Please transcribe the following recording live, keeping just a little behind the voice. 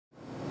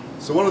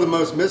So one of the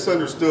most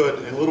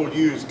misunderstood and little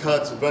used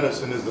cuts of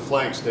venison is the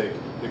flank steak.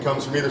 It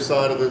comes from either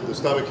side of the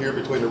stomach here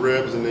between the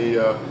ribs and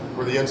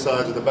where the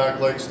insides of the back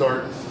legs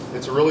start.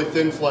 It's a really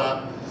thin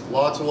flap,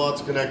 lots and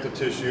lots of connective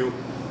tissue,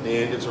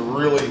 and it's a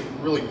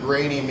really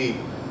grainy meat,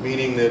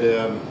 meaning that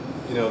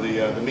you know,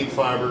 the meat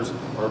fibers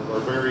are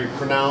very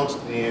pronounced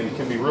and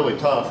can be really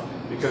tough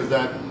because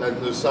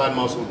those side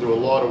muscles do a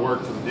lot of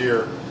work for the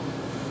deer.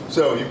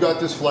 So you've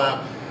got this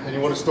flap, and you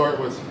want to start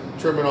with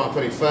trimming off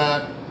any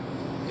fat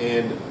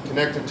and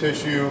connective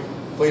tissue,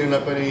 cleaning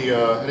up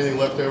anything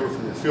left over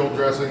from your field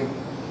dressing.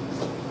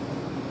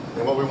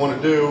 And what we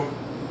want to do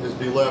is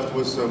be left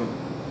with some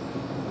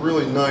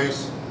really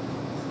nice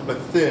but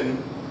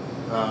thin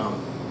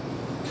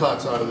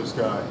cuts out of this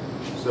guy.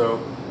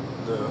 So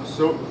the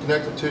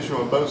connective tissue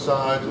on both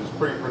sides is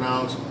pretty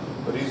pronounced,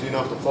 but easy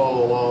enough to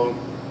follow along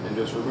and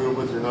just remove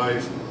with your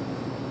knife.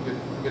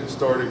 Get it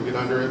started, get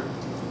under it,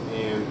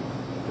 and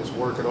just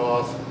work it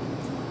off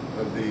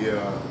of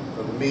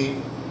the meat.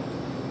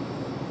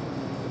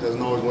 Doesn't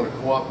always want to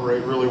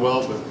cooperate really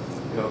well, but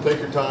you know, take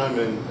your time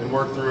and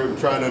work through it and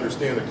try and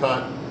understand the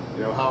cut,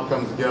 you know, how it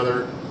comes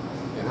together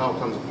and how it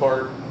comes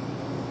apart.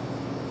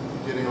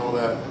 Getting all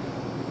that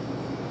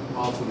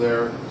off of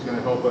there is going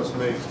to help us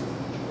make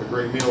a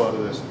great meal out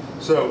of this.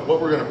 So what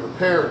we're going to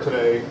prepare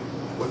today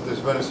with this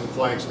venison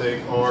flank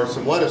steak are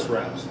some lettuce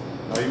wraps.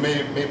 You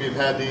maybe have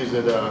had these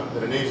at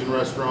an Asian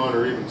restaurant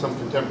or even some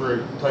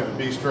contemporary type of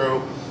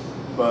bistro,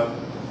 but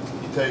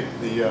you take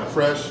the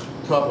fresh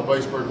cup of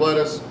iceberg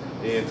lettuce,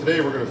 and today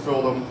we're going to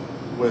fill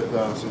them with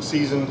some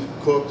seasoned,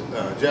 cooked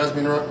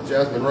jasmine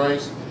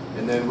rice,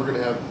 and then we're going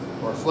to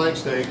have our flank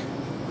steak.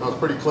 Now it's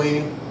pretty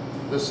clean,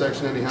 this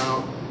section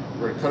anyhow.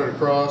 We're going to cut it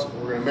across,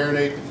 we're going to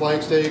marinate the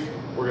flank steak,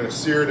 we're going to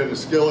sear it in the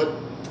skillet,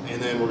 and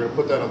then we're going to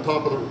put that on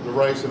top of the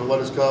rice in a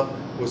lettuce cup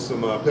with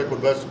some pickled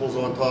vegetables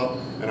on top,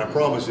 and I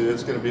promise you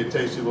it's going to be a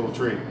tasty little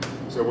treat.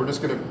 So we're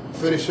just going to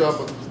finish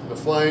up with the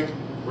flank.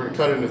 We're going to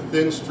cut it into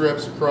thin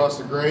strips across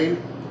the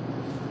grain,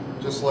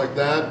 just like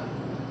that.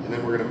 And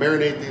then we're going to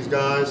marinate these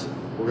guys.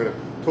 We're going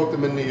to cook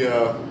them in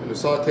the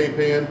saute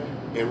pan,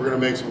 and we're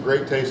going to make some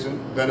great tasting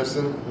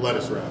venison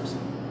lettuce wraps.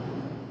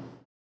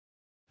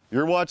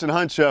 You're watching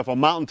HuntChef on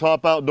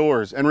Mountaintop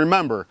Outdoors, and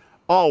remember,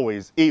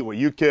 always eat what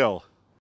you kill.